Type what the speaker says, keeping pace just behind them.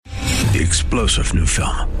The explosive new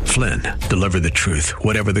film, Flynn, deliver the truth,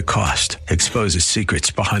 whatever the cost, exposes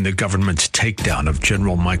secrets behind the government's takedown of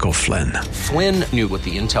General Michael Flynn. Flynn knew what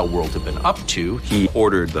the intel world had been up to. He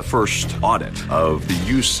ordered the first audit of the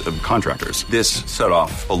use of contractors. This set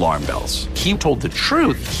off alarm bells. He told the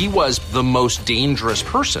truth. He was the most dangerous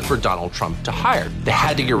person for Donald Trump to hire. They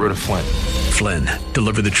had to get rid of Flynn. Flynn,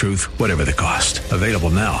 deliver the truth, whatever the cost. Available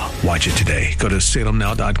now. Watch it today. Go to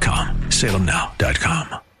salemnow.com.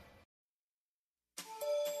 salemnow.com.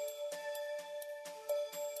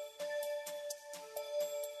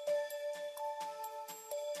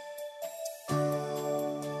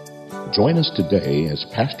 Join us today as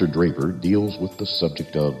Pastor Draper deals with the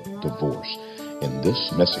subject of divorce in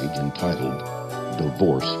this message entitled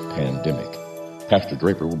Divorce Pandemic. Pastor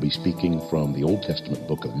Draper will be speaking from the Old Testament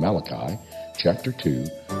book of Malachi, chapter 2,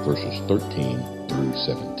 verses 13 through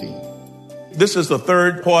 17. This is the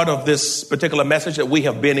third part of this particular message that we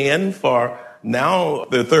have been in for now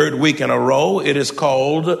the third week in a row. It is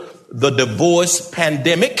called The Divorce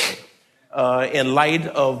Pandemic. In light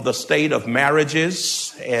of the state of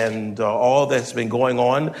marriages and all that's been going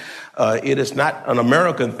on, it is not an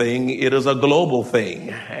American thing. It is a global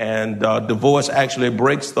thing. And divorce actually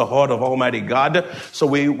breaks the heart of Almighty God. So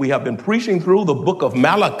we have been preaching through the book of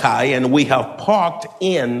Malachi, and we have parked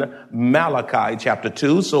in Malachi chapter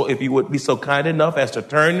 2. So if you would be so kind enough as to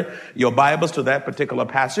turn your Bibles to that particular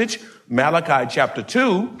passage, Malachi chapter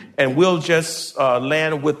 2, and we'll just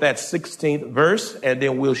land with that 16th verse, and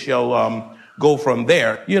then we shall go from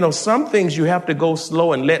there. You know, some things you have to go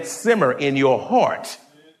slow and let simmer in your heart.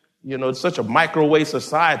 You know, it's such a microwave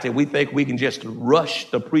society. We think we can just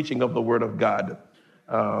rush the preaching of the Word of God.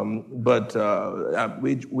 But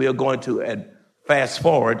we are going to fast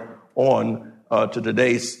forward on to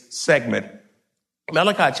today's segment.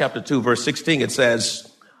 Malachi chapter 2, verse 16, it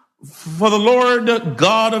says, "For the Lord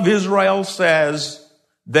God of Israel says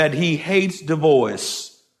that he hates divorce,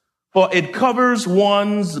 for it covers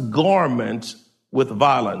one's garment with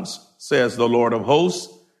violence, says the Lord of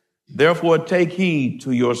hosts. Therefore take heed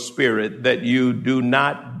to your spirit that you do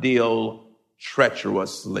not deal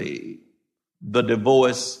treacherously." The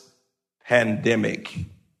divorce pandemic.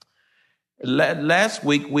 Last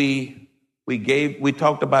week we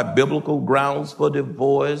talked about biblical grounds for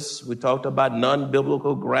divorce. We talked about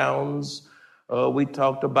non-biblical grounds. We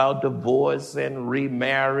talked about divorce and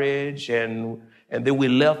remarriage, and then we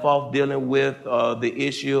left off dealing with the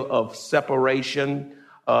issue of separation.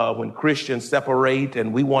 When Christians separate,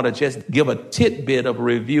 and we want to just give a tidbit of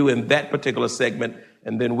review in that particular segment,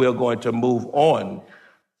 and then we're going to move on.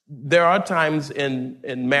 There are times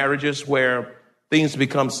in marriages where things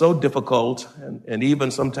become so difficult and even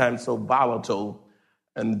sometimes so volatile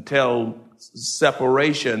until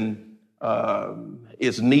separation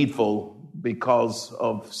is needful because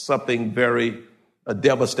of something very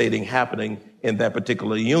devastating happening in that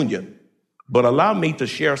particular union. But allow me to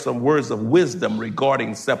share some words of wisdom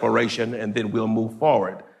regarding separation, and then we'll move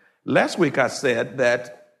forward. Last week I said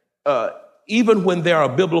that even when there are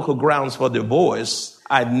biblical grounds for divorce,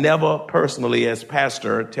 I never personally, as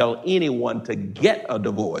pastor, tell anyone to get a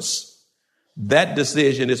divorce. That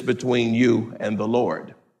decision is between you and the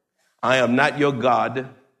Lord. I am not your God.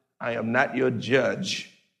 I am not your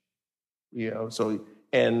judge. You know, so,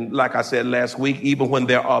 and like I said last week, even when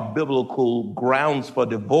there are biblical grounds for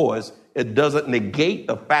divorce, it doesn't negate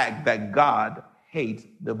the fact that God hates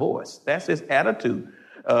divorce. That's his attitude.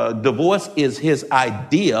 Divorce is his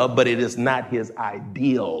idea, but it is not his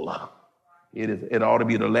ideal. It ought to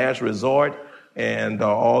be the last resort, and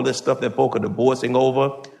all this stuff that folk are divorcing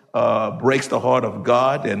over breaks the heart of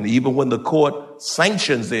God. And even when the court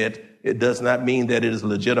sanctions it, it does not mean that it is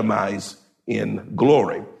legitimized in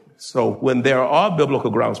glory. So when there are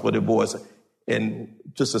biblical grounds for divorce, and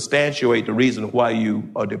to substantiate the reason why you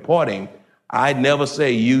are departing, I never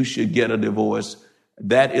say you should get a divorce.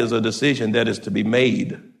 That is a decision that is to be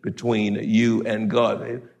made between you and God.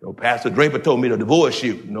 You know, Pastor Draper told me to divorce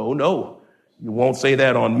you. No, you won't say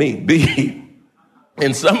that on me. B,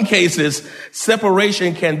 in some cases,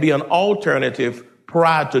 separation can be an alternative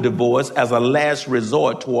prior to divorce as a last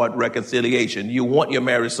resort toward reconciliation. You want your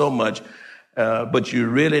marriage so much, but you're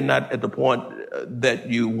really not at the point that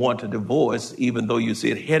you want to divorce, even though you see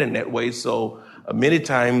it heading that way. So many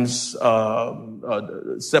times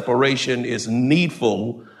separation is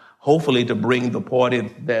needful, hopefully to bring the party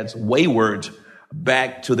that's wayward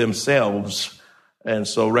back to themselves. And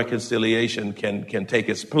so reconciliation can take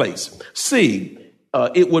its place. C,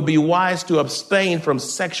 it would be wise to abstain from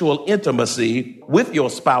sexual intimacy with your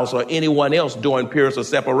spouse or anyone else during periods of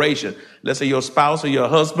separation. Let's say your spouse or your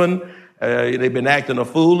husband They've been acting a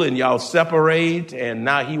fool and y'all separate, and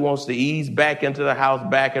now he wants to ease back into the house,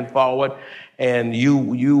 back and forward, and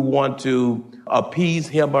you want to appease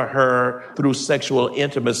him or her through sexual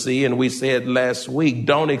intimacy. And we said last week,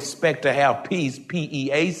 don't expect to have peace,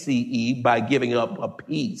 P-E-A-C-E, by giving up a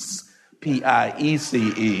piece,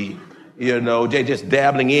 P-I-E-C-E. They're just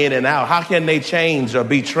dabbling in and out. How can they change or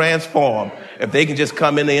be transformed if they can just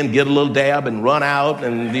come in there and get a little dab and run out,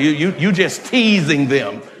 and you just teasing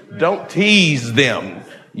them? Don't tease them.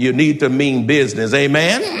 You need to mean business.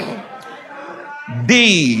 Amen?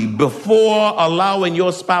 D, before allowing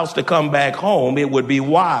your spouse to come back home, it would be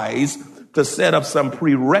wise to set up some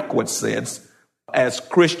prerequisites as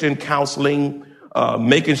Christian counseling,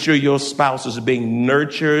 making sure your spouse is being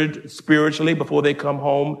nurtured spiritually before they come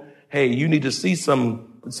home. Hey, you need to see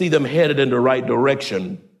them headed in the right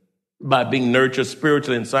direction by being nurtured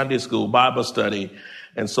spiritually in Sunday school, Bible study,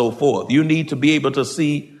 and so forth. You need to be able to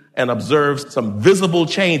see and observe some visible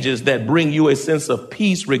changes that bring you a sense of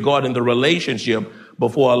peace regarding the relationship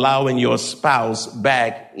before allowing your spouse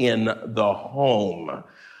back in the home.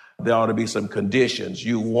 There ought to be some conditions.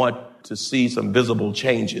 You want to see some visible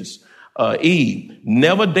changes. E,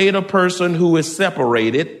 never date a person who is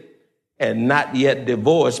separated and not yet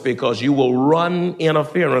divorced, because you will run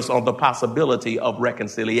interference on the possibility of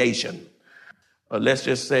reconciliation. Let's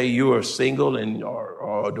just say you are single and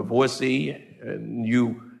or a divorcee, and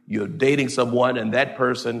you're dating someone and that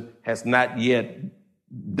person has not yet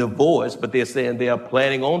divorced, but they're saying they are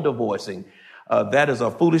planning on divorcing. That is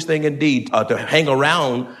a foolish thing indeed, to hang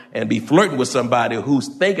around and be flirting with somebody who's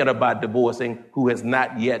thinking about divorcing, who has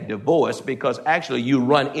not yet divorced, because actually you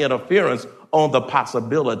run interference on the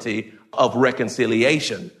possibility of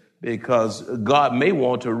reconciliation, because God may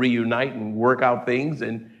want to reunite and work out things,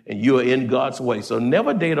 and you're in God's way. So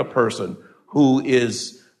never date a person who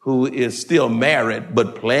is still married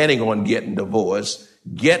but planning on getting divorced.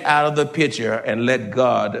 Get out of the picture and let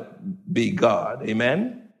God be God.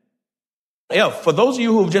 Amen? Yeah, for those of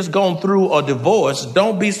you who've just gone through a divorce,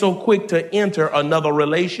 don't be so quick to enter another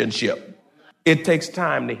relationship. It takes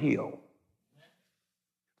time to heal.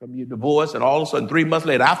 You divorce, and all of a sudden 3 months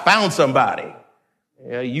later, I found somebody.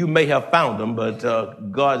 You may have found them, but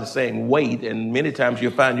God is saying wait, and many times you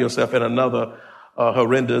find yourself in another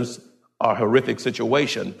horrendous or horrific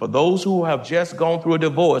situation. For those who have just gone through a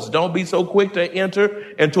divorce, don't be so quick to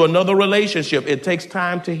enter into another relationship. It takes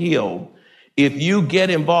time to heal. If you get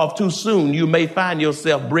involved too soon, you may find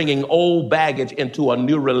yourself bringing old baggage into a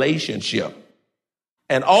new relationship,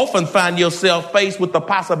 and often find yourself faced with the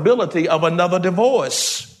possibility of another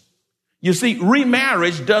divorce. You see,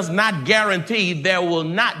 remarriage does not guarantee there will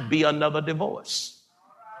not be another divorce.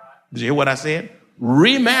 Did you hear what I said?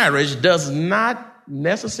 Remarriage does not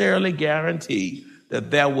necessarily guarantee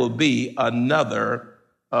that there will be another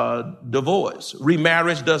divorce.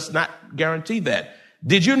 Remarriage does not guarantee that.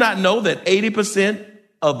 Did you not know that 80%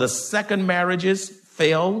 of the second marriages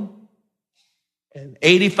fail, and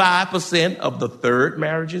 85% of the third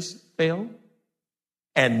marriages fail,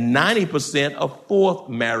 and 90% of fourth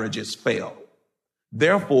marriages fail?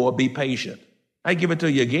 Therefore, be patient. I give it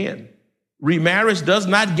to you again. Remarriage does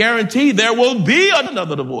not guarantee there will be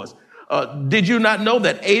another divorce. Did you not know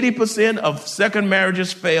that 80% of second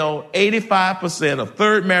marriages fail, 85% of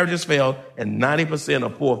third marriages fail, and 90%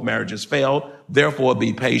 of fourth marriages fail? Therefore,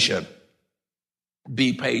 be patient.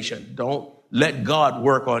 Be patient. Don't let God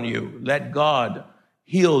work on you. Let God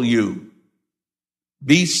heal you.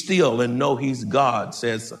 Be still and know he's God,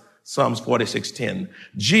 says Psalms 46:10.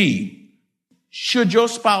 G, should your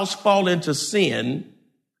spouse fall into sin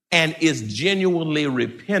and is genuinely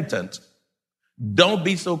repentant, don't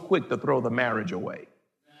be so quick to throw the marriage away.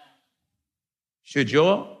 Should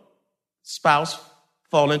your spouse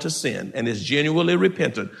fall into sin and is genuinely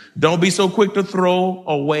repentant, don't be so quick to throw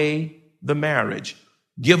away the marriage.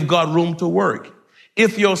 Give God room to work.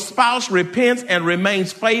 If your spouse repents and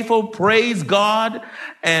remains faithful, praise God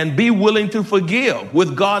and be willing to forgive.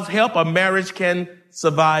 With God's help, a marriage can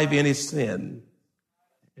survive any sin.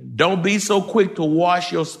 Don't be so quick to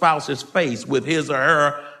wash your spouse's face with his or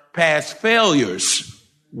her past failures.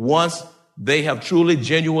 Once they have truly,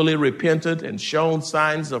 genuinely repented and shown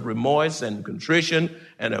signs of remorse and contrition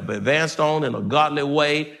and have advanced on in a godly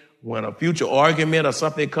way, when a future argument or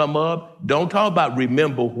something come up, don't talk about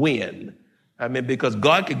remember when. Because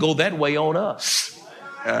God could go that way on us.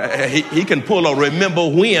 He can pull a remember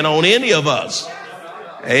when on any of us.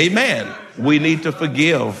 Amen. We need to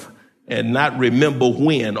forgive and not remember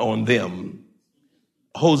when on them.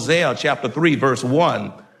 Hosea chapter 3 verse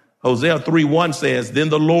 1. Hosea 3:1 says, then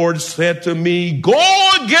the Lord said to me,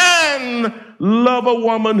 go again, love a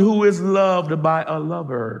woman who is loved by a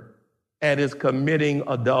lover. and is committing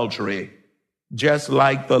adultery, just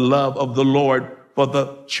like the love of the Lord for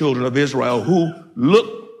the children of Israel who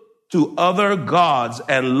look to other gods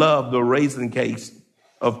and love the raisin cakes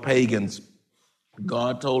of pagans.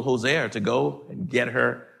 God told Hosea to go and get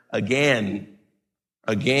her again,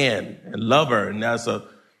 and love her. And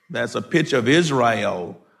that's a picture of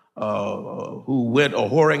Israel who went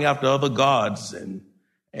whoring after other gods,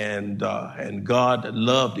 and God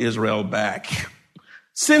loved Israel back.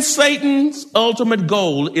 Since Satan's ultimate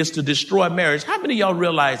goal is to destroy marriage, how many of y'all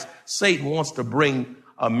realize Satan wants to bring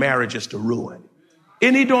marriages to ruin?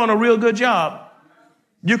 Isn't he doing a real good job?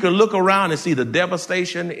 You can look around and see the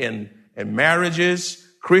devastation in marriages,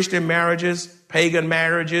 Christian marriages, pagan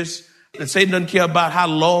marriages. And Satan doesn't care about how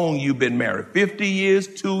long you've been married, 50 years,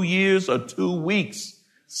 2 years, or 2 weeks.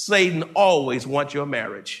 Satan always wants your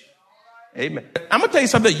marriage. Amen. I'm going to tell you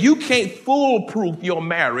something. You can't foolproof your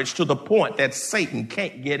marriage to the point that Satan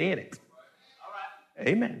can't get in it.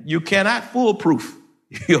 Amen. You cannot foolproof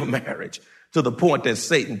your marriage to the point that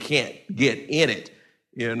Satan can't get in it.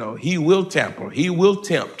 You know, he will tamper. He will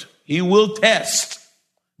tempt. He will test.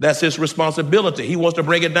 That's his responsibility. He wants to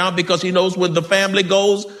bring it down because he knows when the family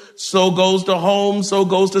goes, so goes the home, so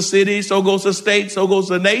goes the city, so goes the state, so goes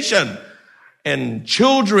the nation. And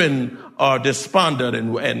children are despondent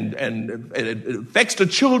and it affects the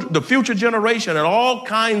children, the future generation, and all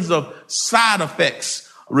kinds of side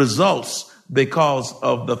effects, results because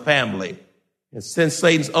of the family. And since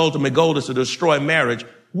Satan's ultimate goal is to destroy marriage,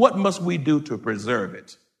 what must we do to preserve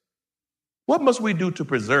it? What must we do to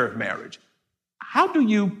preserve marriage? How do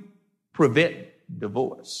you prevent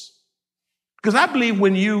divorce? Because I believe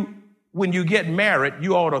when you get married,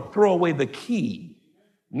 you ought to throw away the key,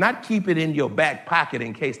 not keep it in your back pocket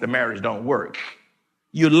in case the marriage don't work.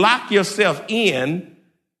 You lock yourself in,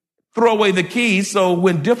 throw away the key, so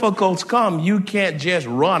when difficulties come, you can't just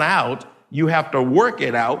run out. You have to work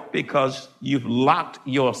it out because you've locked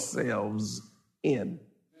yourselves in.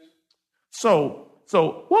 So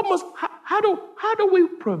how do we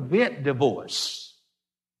prevent divorce?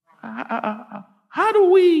 How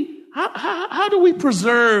do we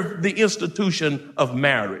preserve the institution of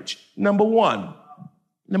marriage? Number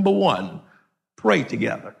one, pray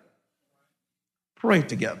together. Pray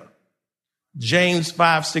together. James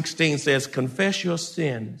 5:16 says, confess your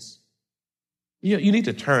sins. You need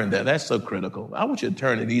to turn there. That's so critical. I want you to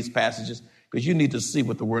turn to these passages because you need to see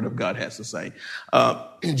what the Word of God has to say.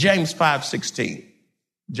 James 5:16.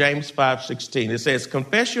 James 5:16. It says,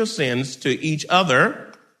 confess your sins to each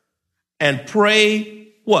other and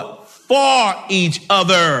pray what? For each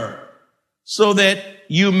other, so that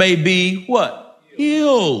you may be what?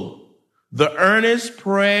 Healed. The earnest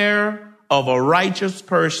prayer of a righteous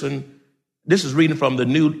person. This is reading from the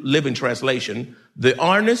New Living Translation. The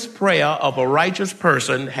earnest prayer of a righteous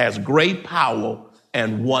person has great power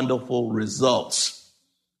and wonderful results.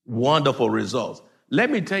 Wonderful results. Let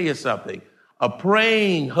me tell you something. A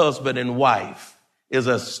praying husband and wife is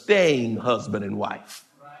a staying husband and wife.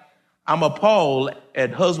 I'm appalled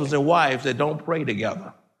at husbands and wives that don't pray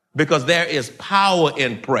together because there is power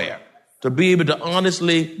in prayer to be able to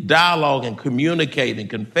honestly dialogue and communicate and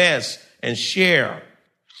confess and share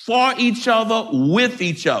for each other, with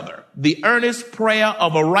each other. The earnest prayer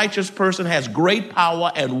of a righteous person has great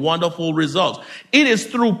power and wonderful results. It is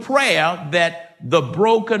through prayer that the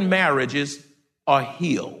broken marriages are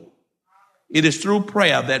healed. It is through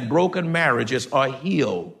prayer that broken marriages are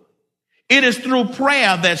healed. It is through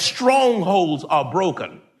prayer that strongholds are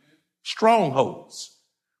broken. Strongholds.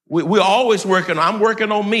 We're always working. I'm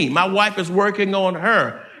working on me. My wife is working on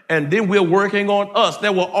her. And then we're working on us.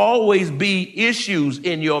 There will always be issues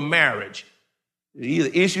in your marriage. Either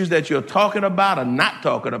issues that you're talking about or not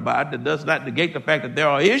talking about. That does not negate the fact that there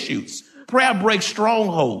are issues. Prayer breaks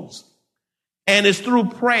strongholds. And it's through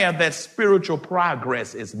prayer that spiritual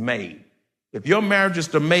progress is made. If your marriage is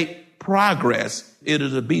to make progress, it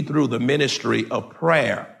is to be through the ministry of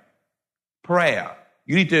prayer. Prayer.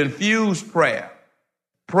 You need to infuse prayer.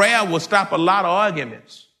 Prayer will stop a lot of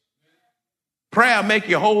arguments. Prayer make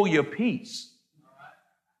you hold your peace.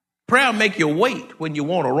 Prayer make you wait when you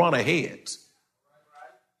want to run ahead.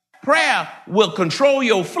 Prayer will control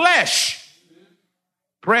your flesh.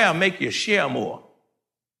 Prayer make you share more.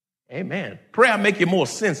 Amen. Prayer make you more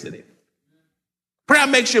sensitive. Prayer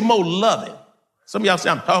makes you more loving. Some of y'all say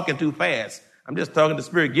I'm talking too fast. I'm just talking the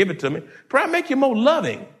Spirit. Give it to me. Prayer makes you more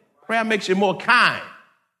loving. Prayer makes you more kind.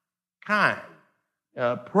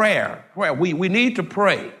 Prayer. We need to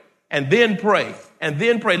pray. And then pray. And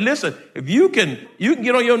then pray. Listen, if you can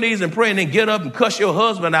get on your knees and pray and then get up and cuss your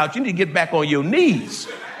husband out, you need to get back on your knees.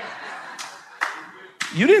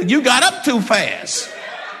 You got up too fast.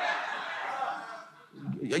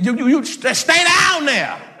 You stay down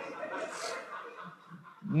there.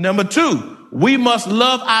 Number 2, we must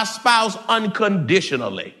love our spouse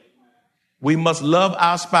unconditionally. We must love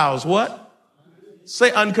our spouse what?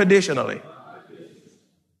 Say unconditionally.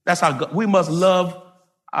 That's how we must love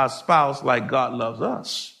our spouse like God loves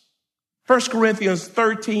us. 1 Corinthians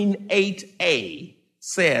 13:8a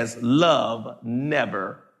says, love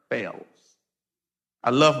never fails.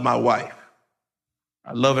 I love my wife.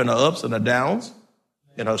 I love in her ups and her downs,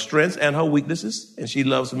 in her strengths and her weaknesses, and she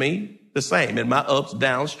loves me the same in my ups,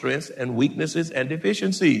 downs, strengths, and weaknesses and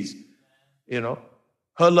deficiencies. You know,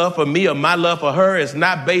 her love for me or my love for her is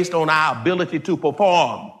not based on our ability to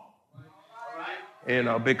perform. You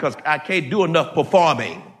know, because I can't do enough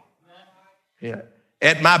performing. Yeah.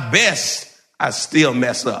 At my best, I still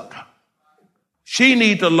mess up. She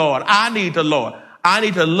needs the Lord. I need the Lord. I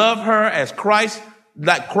need to love her as Christ,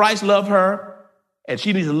 like Christ loved her, and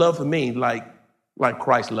she needs to love for me like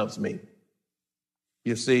Christ loves me.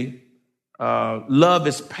 You see, love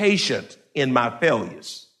is patient in my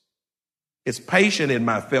failures. It's patient in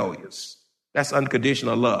my failures. That's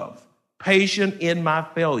unconditional love. Patient in my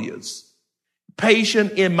failures.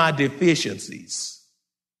 Patient in my deficiencies.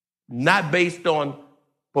 Not based on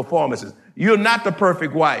performances. You're not the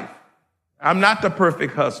perfect wife. I'm not the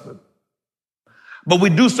perfect husband. But we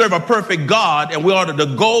do serve a perfect God, and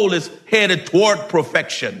the goal is headed toward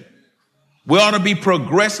perfection. We ought to be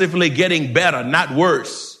progressively getting better, not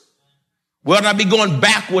worse. We ought not be going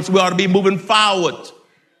backwards. We ought to be moving forward.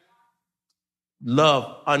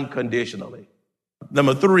 Love unconditionally.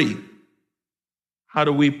 Number 3, how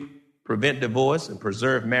do we prevent divorce and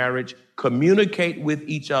preserve marriage? Communicate with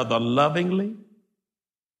each other lovingly,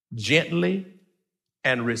 gently,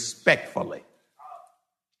 and respectfully.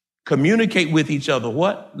 Communicate with each other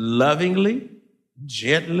what? Lovingly,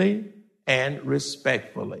 gently, and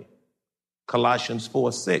respectfully. Colossians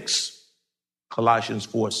 4:6. Colossians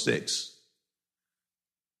 4:6.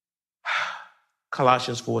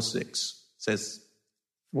 Colossians 4:6 says,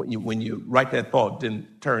 when you write that thought, then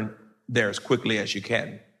turn there as quickly as you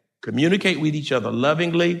can. Communicate with each other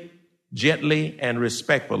lovingly, gently, and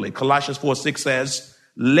respectfully. Colossians 4:6 says,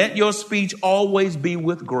 let your speech always be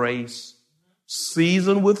with grace,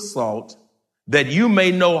 seasoned with salt, that you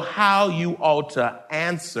may know how you ought to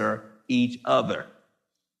answer each other.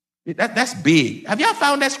 That's big. Have y'all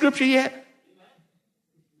found that scripture yet?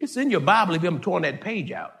 It's in your Bible if you haven't torn that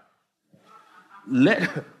page out.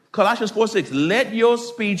 Colossians 4:6, let your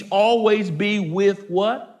speech always be with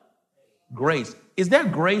what? Grace. Is there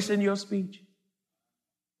grace in your speech?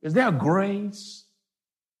 Is there grace?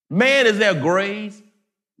 Man, is there grace?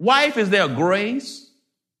 Wife, is there grace?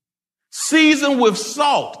 Seasoned with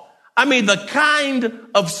salt. I mean, the kind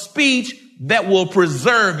of speech that will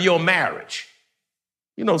preserve your marriage.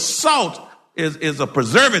 You know, salt is a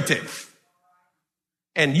preservative.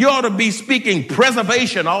 And you ought to be speaking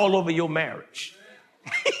preservation all over your marriage.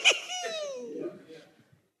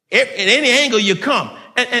 At any angle you come.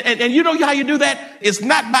 And you know how you do that? It's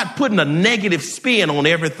not about putting a negative spin on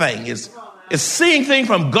everything. It's seeing things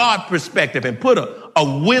from God's perspective and put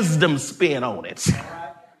a wisdom spin on it.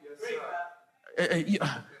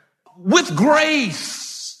 With grace.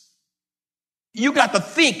 You got to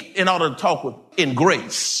think in order to talk in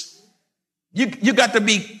grace. You got to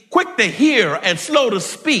be quick to hear and slow to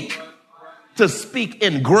speak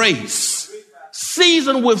in grace.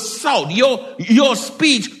 Seasoned with salt. Your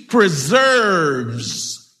speech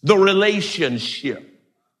preserves the relationship.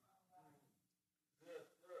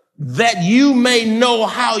 That you may know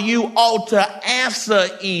how you ought to answer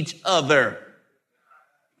each other.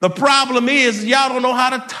 The problem is y'all don't know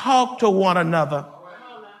how to talk to one another.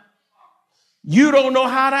 You don't know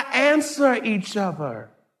how to answer each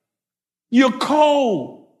other. You're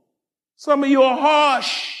cold. Some of you are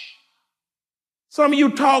harsh. Some of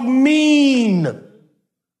you talk mean.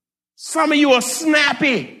 Some of you are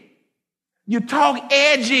snappy. You talk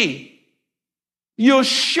edgy. You're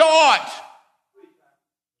short.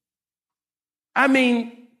 I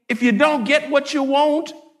mean, if you don't get what you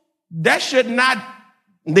want, that should not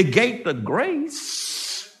negate the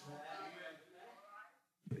grace.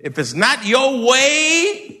 If it's not your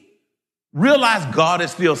way, realize God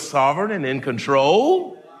is still sovereign and in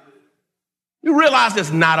control. You realize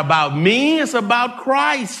it's not about me, it's about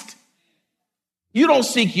Christ. You don't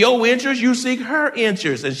seek your interest, you seek her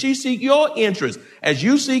interest, and she seek your interest. As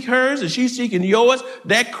you seek hers and she's seeking yours,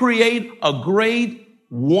 that create a great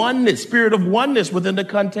oneness, spirit of oneness within the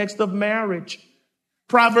context of marriage.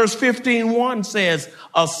 Proverbs 15:1 says,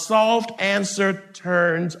 a soft answer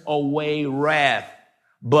turns away wrath,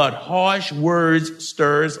 but harsh words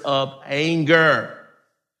stirs up anger.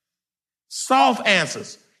 Soft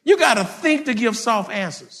answers. You got to think to give soft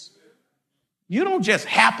answers. You don't just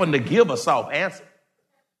happen to give a soft answer.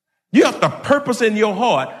 You have to purpose in your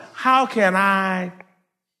heart, how can I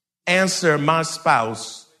answer my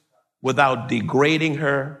spouse without degrading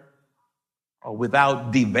her or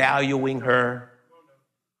without devaluing her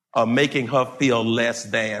or making her feel less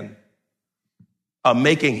than or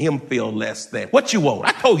making him feel less than? What you want?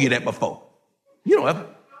 I told you that before. You don't ever.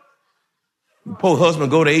 Your poor husband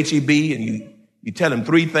go to HEB and you tell him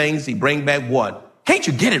 3 things, he bring back 1. Can't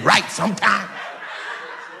you get it right sometime?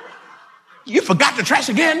 You forgot the trash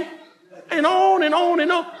again? And on and on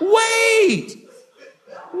and on. Wait.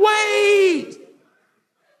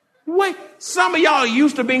 Some of y'all are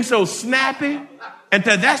used to being so snappy, and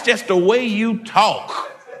that's just the way you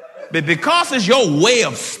talk. But because it's your way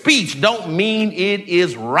of speech, don't mean it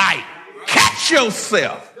is right. Catch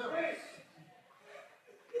yourself.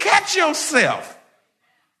 Catch yourself.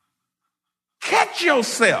 Catch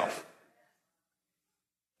yourself.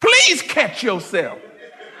 Please catch yourself.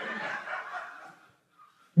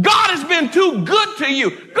 God has been too good to you.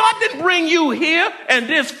 God didn't bring you here and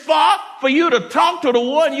this far for you to talk to the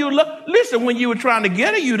one you love. Listen, when you were trying to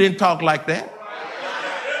get her, you didn't talk like that.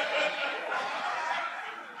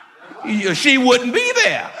 She wouldn't be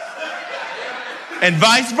there. And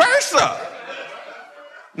vice versa.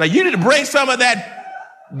 Now, you need to bring some of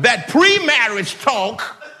that pre-marriage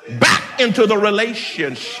talk back into the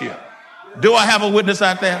relationship. Do I have a witness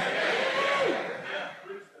out there?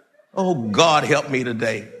 Oh, God, help me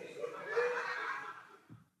today.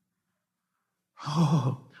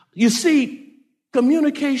 Oh, you see,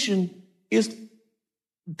 communication is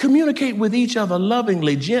communicate with each other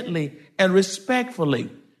lovingly, gently, and respectfully.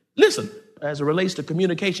 Listen, as it relates to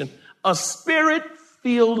communication, a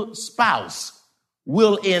spirit-filled spouse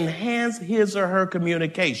will enhance his or her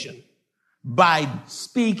communication by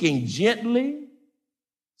speaking gently,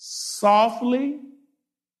 softly,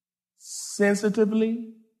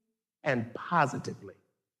 sensitively, and positively.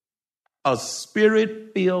 A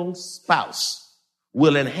spirit-filled spouse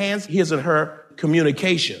will enhance his and her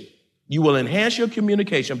communication. You will enhance your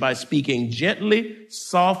communication by speaking gently,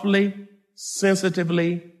 softly,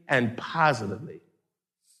 sensitively, and positively.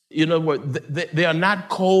 You know what? They are not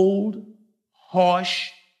cold, harsh,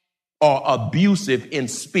 or abusive in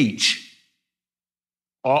speech.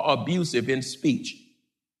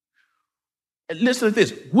 Listen to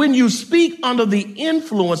this. When you speak under the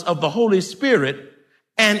influence of the Holy Spirit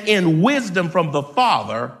and in wisdom from the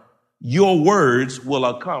Father, your words will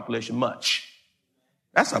accomplish much.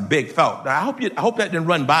 That's a big thought. Now, I hope that didn't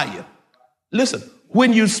run by you. Listen,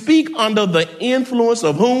 when you speak under the influence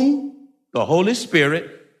of whom? The Holy Spirit,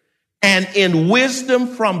 and in wisdom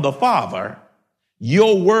from the Father,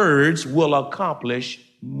 your words will accomplish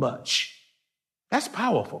much. That's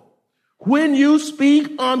powerful. When you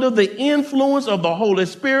speak under the influence of the Holy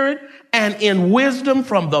Spirit and in wisdom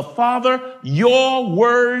from the Father, your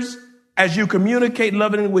words as you communicate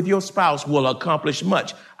lovingly with your spouse will accomplish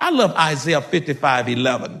much. I love Isaiah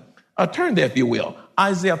 55:11. Turn there if you will.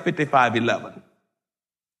 Isaiah 55:11.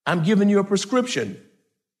 I'm giving you a prescription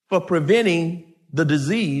for preventing the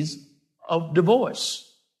disease of divorce.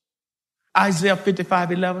 Isaiah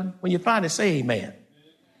 55:11. When you find it, say amen.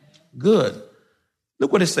 Good.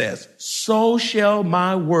 Look what it says. So shall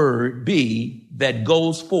my word be that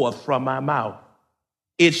goes forth from my mouth.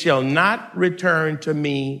 It shall not return to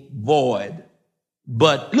me void.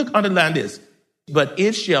 But look, underline this. But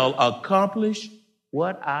it shall accomplish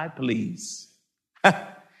what I please.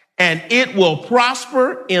 And it will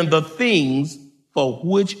prosper in the things for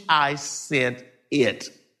which I sent it.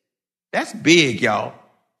 That's big, y'all.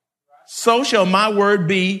 So shall my word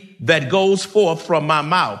be that goes forth from my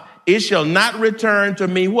mouth. It shall not return to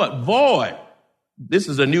me what? Void. This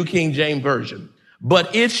is a New King James Version.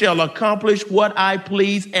 But it shall accomplish what I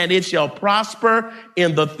please, and it shall prosper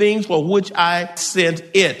in the things for which I sent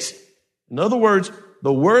it. In other words,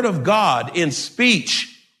 the word of God in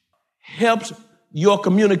speech helps your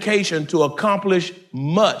communication to accomplish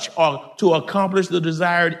much or to accomplish the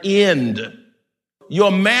desired end.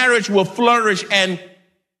 Your marriage will flourish and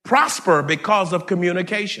prosper because of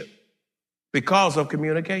communication. Because of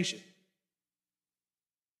communication.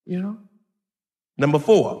 You know? Number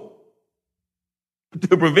 4,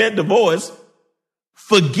 to prevent divorce,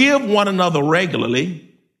 forgive one another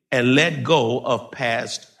regularly and let go of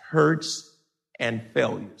past hurts and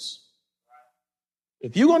failures.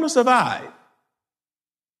 If you're going to survive,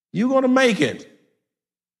 you're going to make it.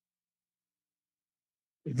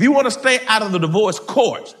 If you want to stay out of the divorce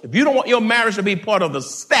courts, if you don't want your marriage to be part of the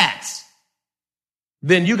stats,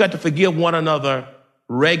 then you got to forgive one another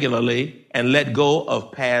regularly and let go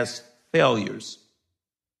of past failures.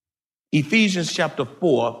 Ephesians chapter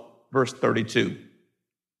 4, verse 32.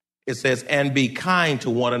 It says, and be kind to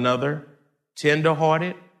one another,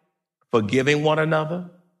 tenderhearted, forgiving one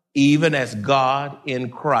another, even as God in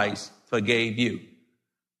Christ forgave you.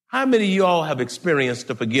 How many of you all have experienced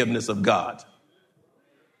the forgiveness of God?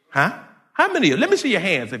 Huh? How many of you? Let me see your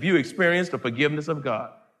hands if you experienced the forgiveness of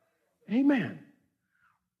God. Amen.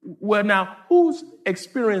 Well, now, who's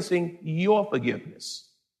experiencing your forgiveness?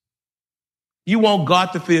 You want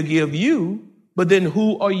God to forgive you, but then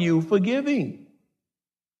who are you forgiving?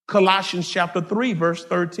 Colossians chapter 3, verse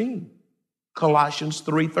 13. Colossians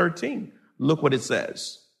 3:13. Look what it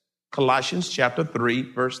says. Colossians chapter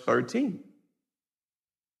 3, verse 13.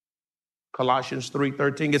 Colossians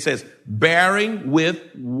 3:13. It says, bearing with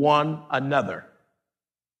one another.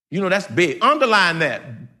 You know, that's big. Underline that.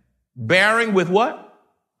 Bearing with what?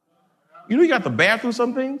 You know, you got to bear through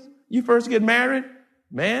some things. You first get married,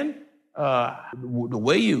 man, the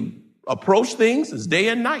way you approach things is day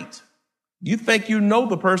and night. You think you know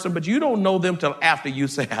the person, but you don't know them till after you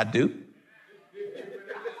say, I do.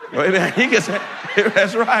 He can say,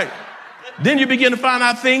 that's right. Then you begin to find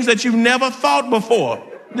out things that you've never thought before,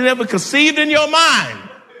 never conceived in your mind.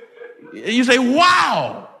 You say,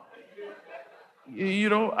 wow. You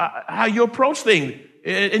know, how you approach things.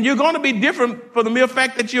 And you're going to be different for the mere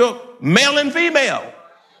fact that you're male and female.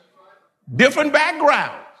 Different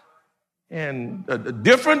backgrounds. And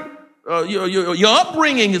different, your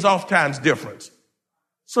upbringing is oftentimes different.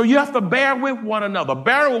 So you have to bear with one another.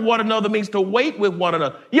 Bearing with one another means to wait with one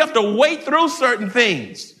another. You have to wait through certain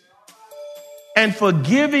things. And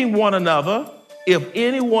forgiving one another if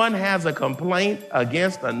anyone has a complaint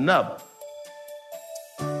against another.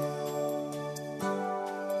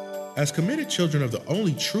 As committed children of the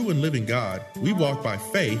only true and living God, we walk by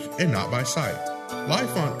faith and not by sight.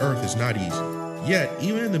 Life on earth is not easy. Yet,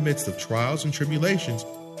 even in the midst of trials and tribulations,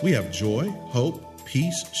 we have joy, hope,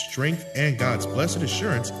 peace, strength, and God's blessed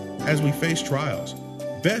assurance as we face trials.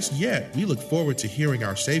 Best yet, we look forward to hearing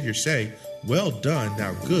our Savior say, well done,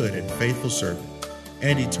 thou good and faithful servant,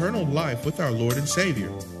 and eternal life with our Lord and Savior.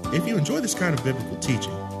 If you enjoy this kind of biblical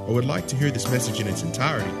teaching or would like to hear this message in its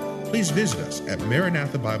entirety, please visit us at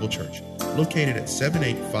Maranatha Bible Church, located at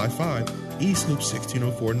 7855 East Loop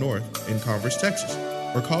 1604 North in Converse, Texas,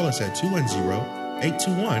 or call us at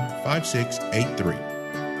 210-821-5683.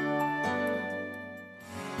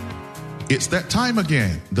 It's that time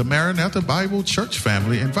again. The Maranatha Bible Church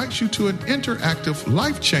family invites you to an interactive,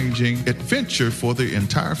 life-changing adventure for the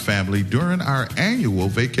entire family during our annual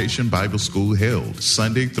Vacation Bible School held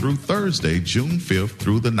Sunday through Thursday, June 5th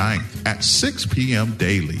through the 9th at 6 p.m.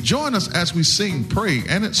 daily. Join us as we sing, pray,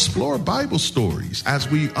 and explore Bible stories as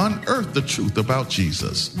we unearth the truth about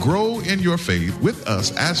Jesus. Grow in your faith with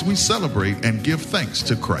us as we celebrate and give thanks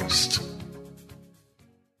to Christ.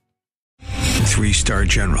 3-star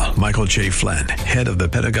General Michael J. Flynn, head of the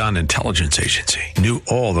Pentagon Intelligence Agency, knew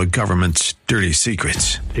all the government's dirty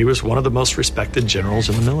secrets. He was one of the most respected generals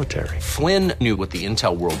in the military. Flynn knew what the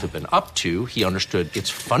intel world had been up to. He understood its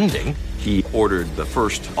funding. He ordered the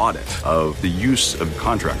first audit of the use of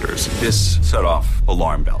contractors. This set off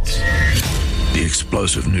alarm bells. The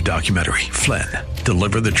explosive new documentary, Flynn,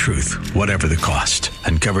 Deliver the Truth, Whatever the Cost,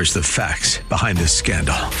 uncovers the facts behind this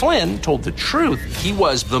scandal. Flynn told the truth. He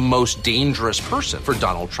was the most dangerous person for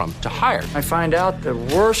Donald Trump to hire. I find out the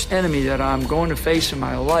worst enemy that I'm going to face in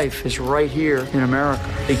my life is right here in America.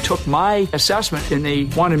 They took my assessment and they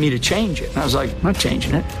wanted me to change it. And I was like, I'm not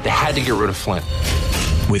changing it. They had to get rid of Flynn.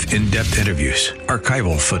 With in-depth interviews,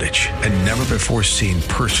 archival footage, and never-before-seen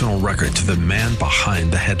personal records of the man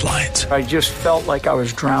behind the headlines. I just felt like I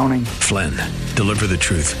was drowning. Flynn, Deliver the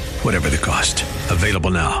Truth, Whatever the Cost.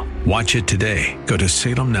 Available now. Watch it today. Go to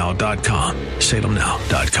salemnow.com.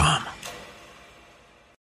 salemnow.com.